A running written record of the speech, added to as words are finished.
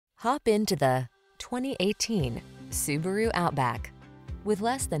Hop into the 2018 Subaru Outback. With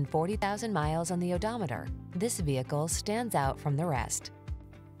less than 40,000 miles on the odometer, this vehicle stands out from the rest.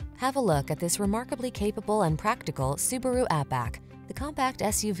 Have a look at this remarkably capable and practical Subaru Outback, the compact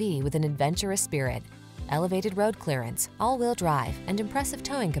SUV with an adventurous spirit. Elevated road clearance, all-wheel drive, and impressive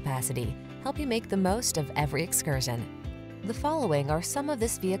towing capacity help you make the most of every excursion. The following are some of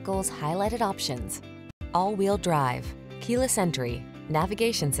this vehicle's highlighted options: all-wheel drive, keyless entry,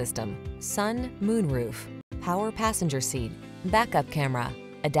 navigation system, sun, moonroof, power passenger seat, backup camera,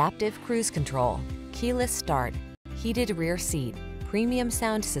 adaptive cruise control, keyless start, heated rear seat, premium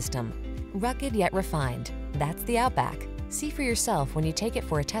sound system. Rugged yet refined, that's the Outback. See for yourself when you take it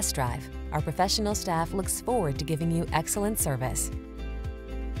for a test drive. Our professional staff looks forward to giving you excellent service.